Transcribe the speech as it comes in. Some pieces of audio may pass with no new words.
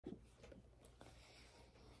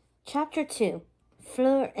Chapter 2.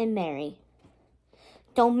 Fleur and Mary.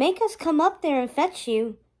 "Don't make us come up there and fetch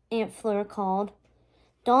you," Aunt Fleur called.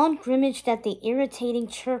 Dawn grimaced at the irritating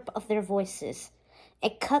chirp of their voices.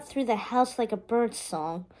 It cut through the house like a bird's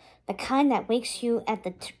song, the kind that wakes you at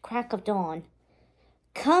the crack of dawn.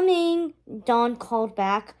 "Coming," Dawn called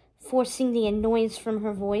back, forcing the annoyance from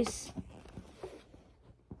her voice.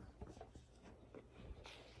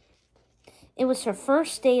 It was her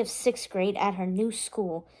first day of 6th grade at her new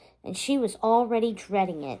school, and she was already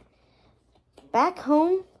dreading it. Back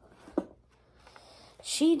home,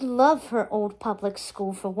 she loved her old public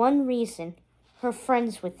school for one reason. Her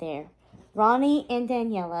friends were there. Ronnie and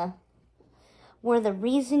Daniela were the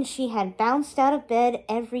reason she had bounced out of bed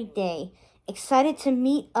every day, excited to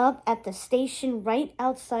meet up at the station right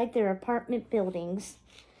outside their apartment buildings.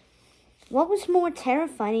 What was more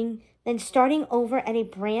terrifying than starting over at a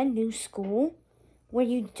brand new school where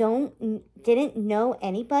you didn't know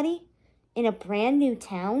anybody in a brand new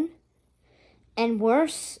town? And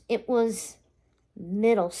worse, it was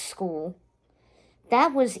middle school.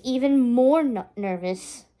 That was even more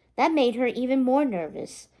nervous. That made her even more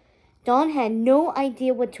nervous. Dawn had no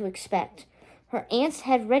idea what to expect. Her aunts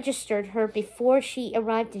had registered her before she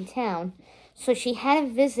arrived in town, so she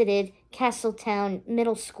hadn't visited Castletown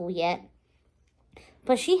Middle School yet.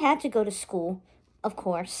 But she had to go to school, of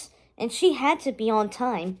course, and she had to be on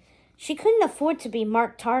time. She couldn't afford to be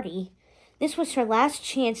marked tardy. This was her last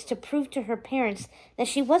chance to prove to her parents that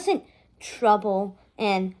she wasn't trouble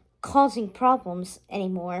and causing problems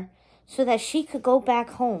anymore, so that she could go back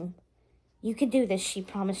home. "You can do this," she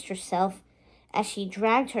promised herself, as she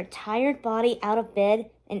dragged her tired body out of bed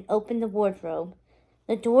and opened the wardrobe.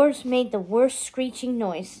 The doors made the worst screeching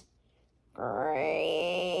noise.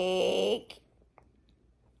 Creak.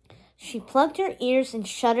 She plugged her ears and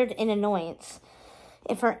shuddered in annoyance.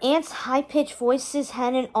 If her aunt's high-pitched voices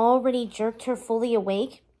hadn't already jerked her fully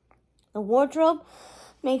awake, the wardrobe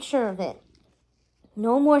made sure of it.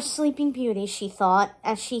 No more Sleeping Beauty, she thought,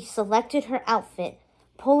 as she selected her outfit,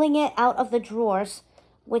 pulling it out of the drawers,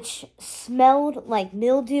 which smelled like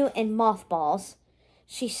mildew and mothballs.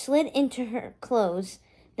 She slid into her clothes,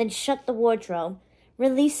 then shut the wardrobe,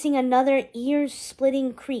 releasing another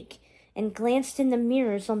ear-splitting creak, and glanced in the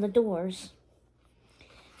mirrors on the doors.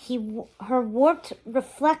 Her warped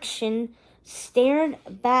reflection stared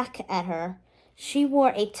back at her. She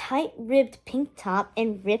wore a tight-ribbed pink top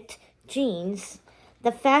and ripped jeans,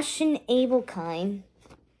 the fashionable kind.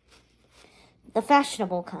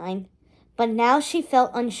 But now she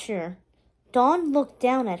felt unsure. Dawn looked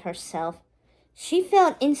down at herself. She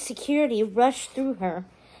felt insecurity rush through her,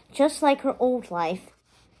 just like her old life.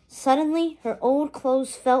 Suddenly, her old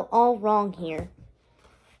clothes felt all wrong here.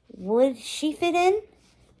 Would she fit in?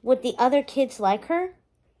 Would the other kids like her?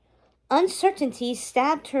 Uncertainty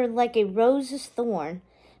stabbed her like a rose's thorn,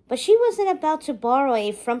 but she wasn't about to borrow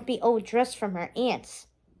a frumpy old dress from her aunts,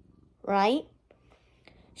 right?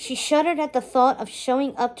 She shuddered at the thought of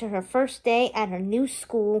showing up to her first day at her new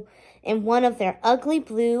school in one of their ugly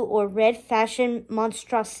blue or red fashion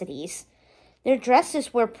monstrosities. Their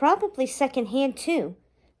dresses were probably secondhand too,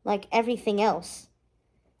 like everything else.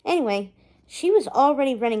 Anyway, she was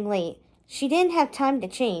already running late. She didn't have time to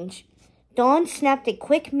change. Dawn snapped a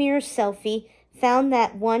quick mirror selfie, found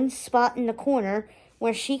that one spot in the corner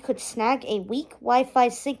where she could snag a weak Wi-Fi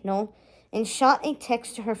signal, and shot a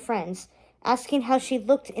text to her friends, asking how she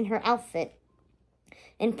looked in her outfit,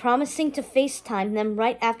 and promising to FaceTime them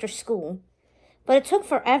right after school. But it took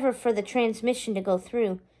forever for the transmission to go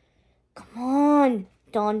through. "Come on,"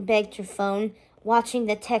 Dawn begged her phone, watching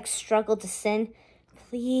the text struggle to send.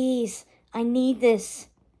 "Please, I need this.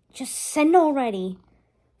 Just send already."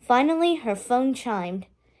 Finally, her phone chimed.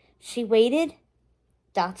 She waited.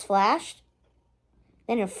 Dots flashed.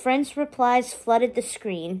 Then her friend's replies flooded the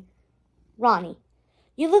screen. "Ronnie,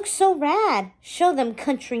 you look so rad. Show them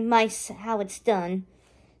country mice how it's done."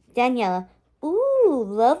 Daniela, "Ooh,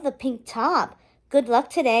 love the pink top. Good luck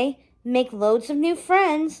today. Make loads of new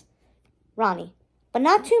friends." Ronnie, "But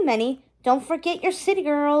not too many. Don't forget your city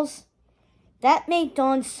girls." That made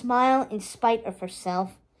Dawn smile in spite of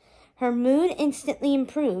herself. Her mood instantly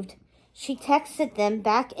improved. She texted them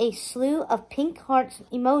back a slew of pink heart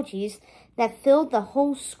emojis that filled the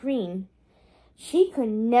whole screen. She could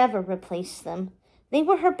never replace them. They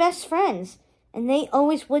were her best friends, and they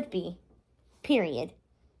always would be. Period.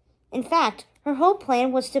 In fact, her whole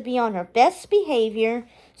plan was to be on her best behavior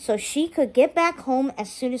so she could get back home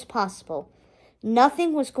as soon as possible.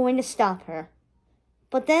 Nothing was going to stop her.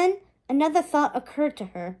 But then another thought occurred to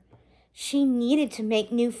her. She needed to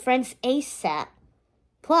make new friends ASAP.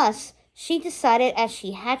 Plus, she decided as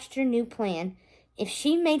she hatched her new plan, If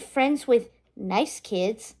she made friends with nice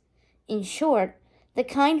kids, in short, the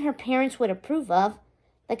kind her parents would approve of,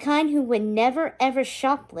 the kind who would never ever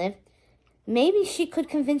shoplift, maybe she could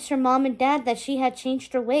convince her mom and dad that she had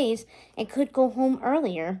changed her ways and could go home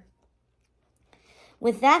earlier.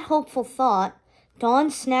 With that hopeful thought,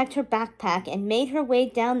 Dawn snagged her backpack and made her way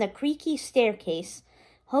down the creaky staircase,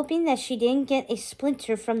 hoping that she didn't get a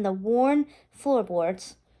splinter from the worn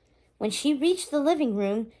floorboards. When she reached the living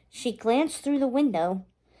room, she glanced through the window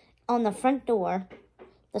on the front door.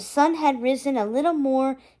 The sun had risen a little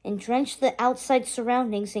more and drenched the outside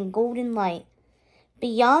surroundings in golden light.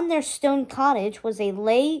 Beyond their stone cottage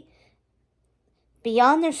lay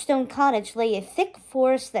a thick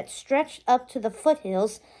forest that stretched up to the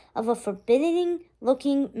foothills of a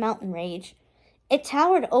forbidding-looking mountain range. It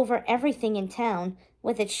towered over everything in town,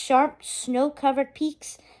 with its sharp, snow-covered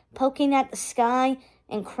peaks poking at the sky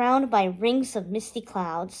and crowned by rings of misty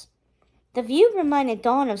clouds. The view reminded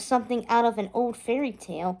Dawn of something out of an old fairy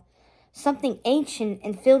tale, something ancient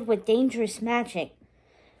and filled with dangerous magic.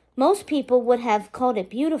 Most people would have called it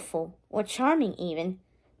beautiful, or charming even,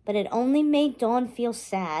 but it only made Dawn feel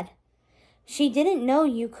sad. She didn't know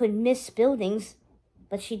you could miss buildings,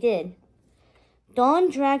 but she did. Dawn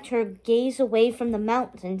dragged her gaze away from the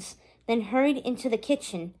mountains, then hurried into the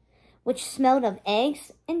kitchen, which smelled of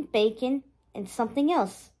eggs and bacon and something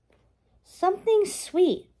else. Something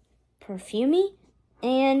sweet, perfumey,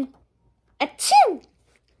 and achoo!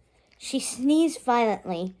 She sneezed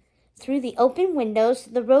violently. Through the open windows,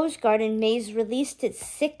 the rose garden maze released its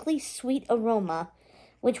sickly sweet aroma,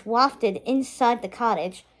 which wafted inside the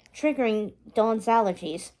cottage, triggering Dawn's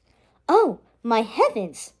allergies. "Oh, my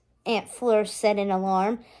heavens!" Aunt Fleur said in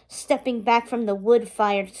alarm, stepping back from the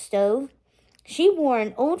wood-fired stove. She wore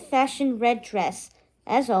an old-fashioned red dress,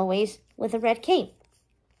 as always, with a red cape.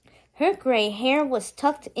 Her gray hair was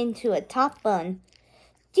tucked into a top bun.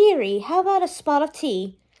 "Dearie, how about a spot of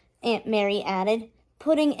tea?" Aunt Mary added,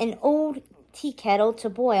 putting an old tea kettle to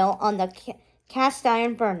boil on the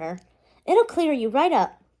cast-iron burner. "It'll clear you right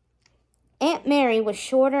up." Aunt Mary was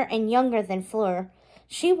shorter and younger than Fleur.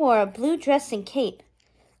 She wore a blue dress and cape.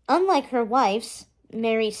 Unlike her wife's,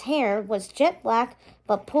 Mary's hair was jet black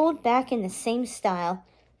but pulled back in the same style.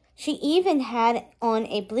 She even had on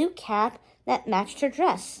a blue cap that matched her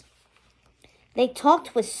dress. They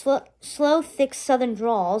talked with slow, thick southern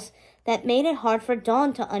drawls that made it hard for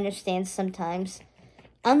Dawn to understand sometimes.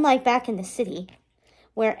 Unlike back in the city,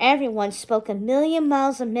 where everyone spoke a million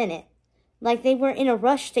miles a minute, like they were in a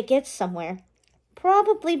rush to get somewhere.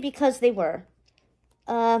 Probably because they were.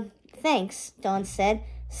 Thanks, Dawn said,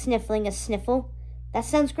 sniffling a sniffle. "That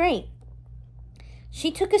sounds great."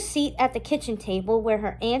 She took a seat at the kitchen table where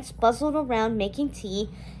her aunts bustled around making tea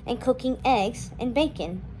and cooking eggs and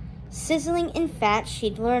bacon, sizzling in fat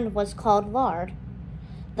she'd learned was called lard.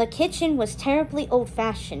 The kitchen was terribly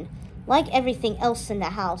old-fashioned, like everything else in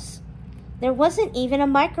the house. There wasn't even a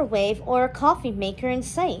microwave or a coffee maker in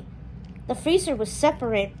sight. The freezer was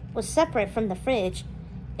separate from the fridge.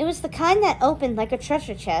 It was the kind that opened like a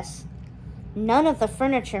treasure chest. None of the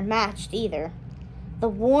furniture matched either. The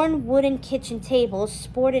worn wooden kitchen tables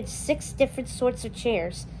sported 6 different sorts of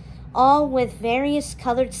chairs, all with various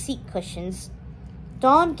colored seat cushions.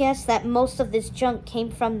 Dawn guessed that most of this junk came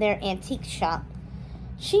from their antique shop.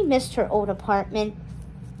 She missed her old apartment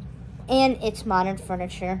and its modern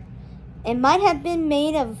furniture. It might have been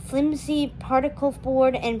made of flimsy particle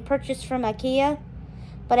board and purchased from IKEA,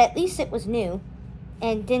 but at least it was new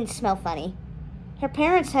and didn't smell funny. Her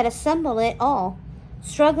parents had assembled it all,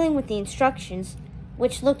 struggling with the instructions,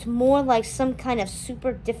 which looked more like some kind of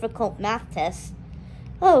super difficult math test.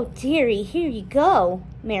 "Oh, dearie, here you go,"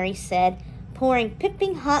 Mary said, pouring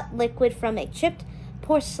piping hot liquid from a chipped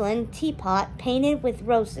porcelain teapot painted with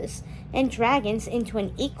roses and dragons into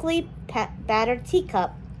an equally battered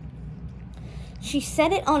teacup. She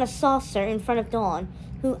set it on a saucer in front of Dawn,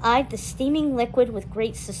 who eyed the steaming liquid with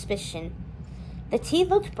great suspicion. The tea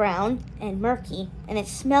looked brown and murky, and it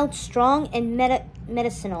smelled strong and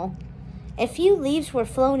medicinal. A few leaves were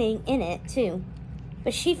floating in it, too,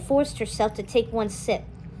 but she forced herself to take one sip,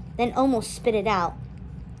 then almost spit it out.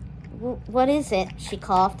 "What is it?" she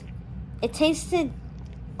coughed. It tasted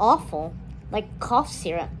awful, like cough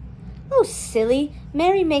syrup. "Oh, silly,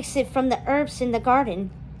 Mary makes it from the herbs in the garden,"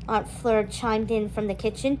 Aunt Fleur chimed in from the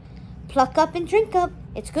kitchen. "Pluck up and drink up.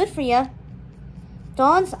 It's good for you."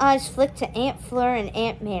 Dawn's eyes flicked to Aunt Fleur and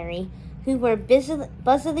Aunt Mary, who were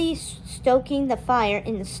buzzily stoking the fire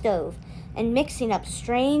in the stove and mixing up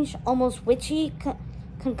strange, almost witchy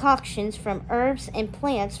concoctions from herbs and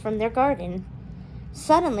plants from their garden.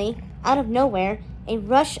 Suddenly, out of nowhere, a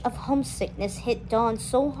rush of homesickness hit Dawn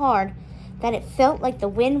so hard that it felt like the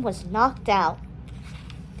wind was knocked out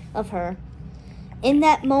of her. In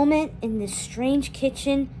that moment, in this strange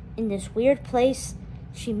kitchen, in this weird place,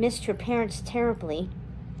 she missed her parents terribly.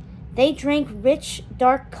 They drank rich,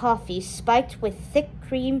 dark coffee spiked with thick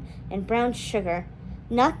cream and brown sugar,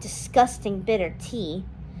 not disgusting bitter tea,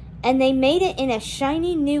 and they made it in a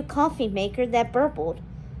shiny new coffee maker that burbled.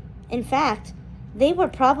 In fact, they were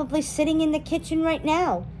probably sitting in the kitchen right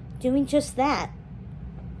now, doing just that,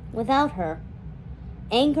 without her.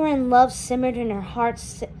 Anger and love simmered in her heart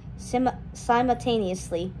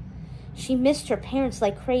simultaneously. She missed her parents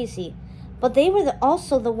like crazy, but they were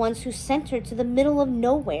also the ones who sent her to the middle of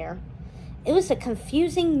nowhere. It was a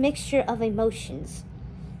confusing mixture of emotions,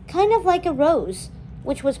 kind of like a rose,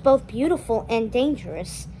 which was both beautiful and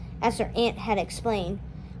dangerous, as her aunt had explained,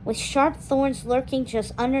 with sharp thorns lurking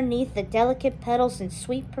just underneath the delicate petals and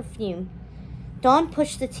sweet perfume. Dawn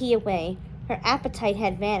pushed the tea away. Her appetite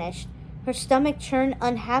had vanished. Her stomach churned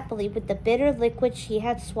unhappily with the bitter liquid she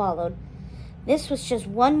had swallowed. This was just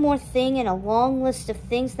one more thing in a long list of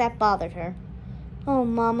things that bothered her. Oh,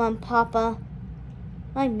 Mama and Papa,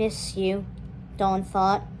 I miss you, Dawn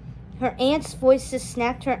thought. Her aunt's voices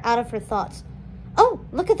snapped her out of her thoughts. Oh,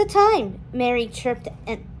 look at the time, Mary chirped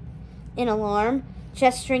in alarm,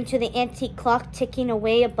 gesturing to the antique clock ticking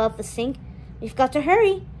away above the sink. We've got to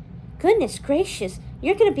hurry. Goodness gracious,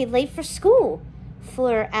 you're going to be late for school,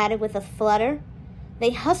 Fleur added with a flutter.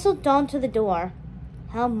 They hustled Dawn to the door.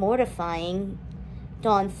 How mortifying,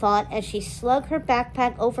 Dawn thought as she slung her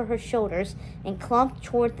backpack over her shoulders and clumped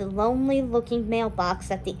toward the lonely-looking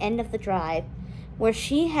mailbox at the end of the drive, where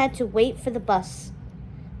she had to wait for the bus.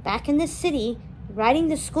 Back in the city, riding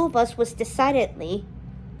the school bus was decidedly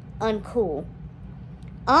uncool.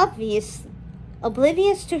 Oblivious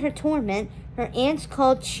to her torment, her aunts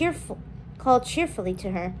called cheerfully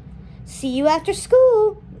to her. See you after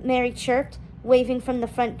school, Mary chirped, waving from the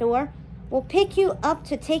front door. We'll pick you up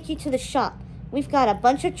to take you to the shop. We've got a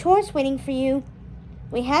bunch of chores waiting for you.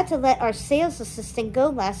 We had to let our sales assistant go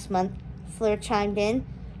last month, Fleur chimed in,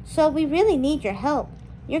 so we really need your help.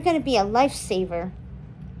 You're going to be a lifesaver.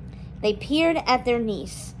 They peered at their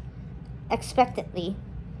niece, expectantly.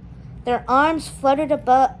 Their arms fluttered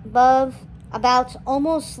about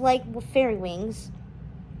almost like fairy wings.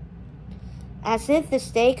 As if this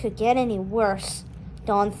day could get any worse,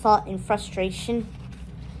 Dawn thought in frustration.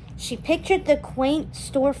 She pictured the quaint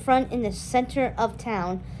storefront in the center of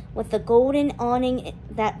town with the golden awning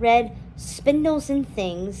that read, Spindles and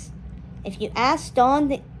Things. If you asked Dawn,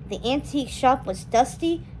 the antique shop was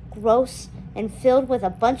dusty, gross, and filled with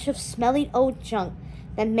a bunch of smelly old junk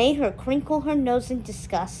that made her crinkle her nose in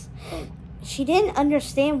disgust. She didn't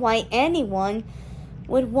understand why anyone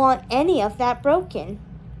would want any of that broken,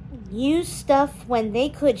 used stuff when they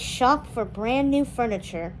could shop for brand new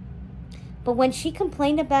furniture. But when she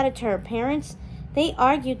complained about it to her parents, they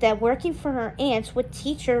argued that working for her aunts would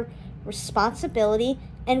teach her responsibility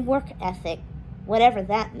and work ethic, whatever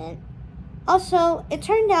that meant. Also, it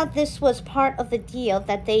turned out this was part of the deal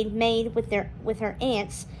that they'd made with her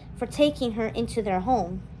aunts for taking her into their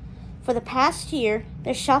home. For the past year,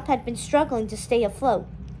 their shop had been struggling to stay afloat.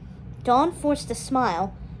 Dawn forced a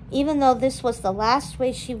smile, even though this was the last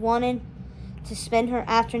way she wanted to spend her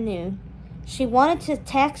afternoon. She wanted to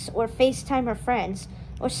text or FaceTime her friends,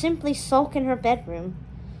 or simply sulk in her bedroom.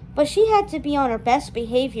 But she had to be on her best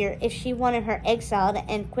behavior if she wanted her exile to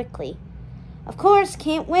end quickly. Of course,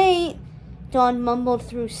 can't wait, Dawn mumbled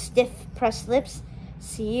through stiff-pressed lips.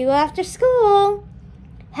 See you after school.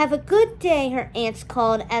 Have a good day, her aunts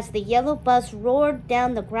called as the yellow bus roared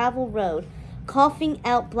down the gravel road, coughing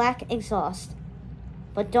out black exhaust.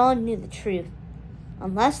 But Dawn knew the truth.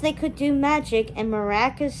 Unless they could do magic and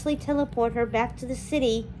miraculously teleport her back to the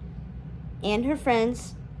city, and her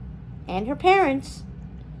friends, and her parents,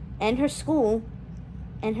 and her school,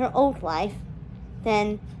 and her old life,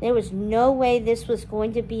 then there was no way this was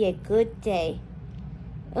going to be a good day.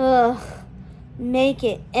 Ugh, make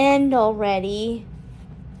it end already.